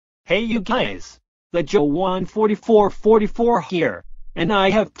Hey you guys, the Joe14444 here, and I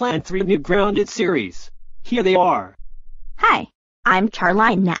have planned 3 new Grounded series. Here they are. Hi, I'm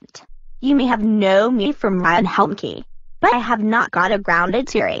Charline Net. You may have known me from Ryan Helmke, but I have not got a Grounded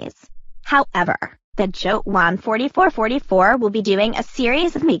series. However, the Joe14444 will be doing a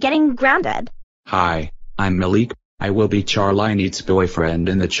series of me getting grounded. Hi, I'm Malik. I will be Charline Eats boyfriend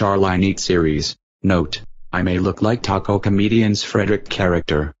in the Charline Eat series. Note, I may look like taco comedian's Frederick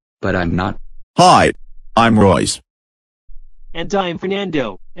character, but I'm not. Hi, I'm Royce. And I'm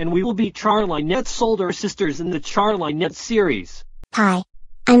Fernando, and we will be Charline Net's older sisters in the Charline Net series. Hi,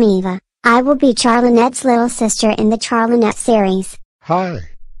 I'm Eva. I will be Charlinette's little sister in the Charlinette series. Hi,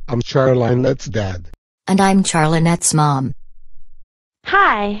 I'm Charlinette's dad. And I'm Charlinette's mom.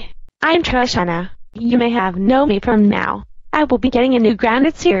 Hi, I'm Trishana. You may have known me from now. I will be getting a new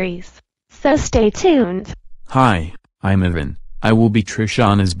Grounded series, so stay tuned. Hi, I'm Evan. I will be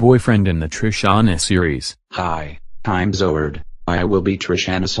Trishana's boyfriend in the Trishana series. Hi, I'm Zoard. I will be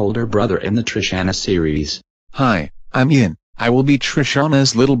Trishana's older brother in the Trishana series. Hi, I'm Ian. I will be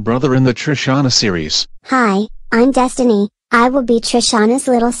Trishana's little brother in the Trishana series. Hi, I'm Destiny. I will be Trishana's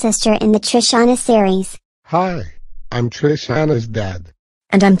little sister in the Trishana series. Hi, I'm Trishana's dad.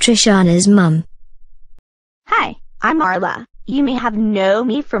 And I'm Trishana's mum. Hi, I'm Arla. You may have known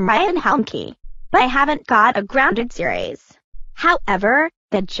me from Ryan Helmke, but I haven't got a Grounded series. However,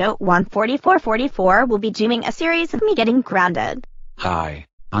 the Joe14444 will be doing a series of me getting grounded. Hi,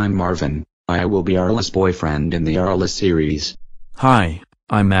 I'm Marvin. I will be Arla's boyfriend in the Arla series. Hi,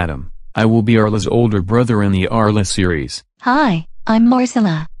 I'm Adam. I will be Arla's older brother in the Arla series. Hi, I'm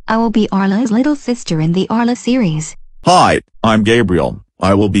Marcella. I will be Arla's little sister in the Arla series. Hi, I'm Gabriel.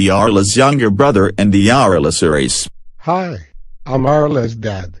 I will be Arla's younger brother in the Arla series. Hi, I'm Arla's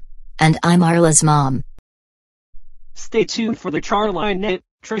dad. And I'm Arla's mom. Stay tuned for the Charline Net,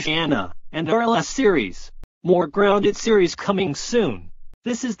 Trishana, and Arla series. More Grounded series coming soon.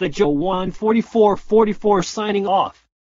 This is the Joe14444 signing off.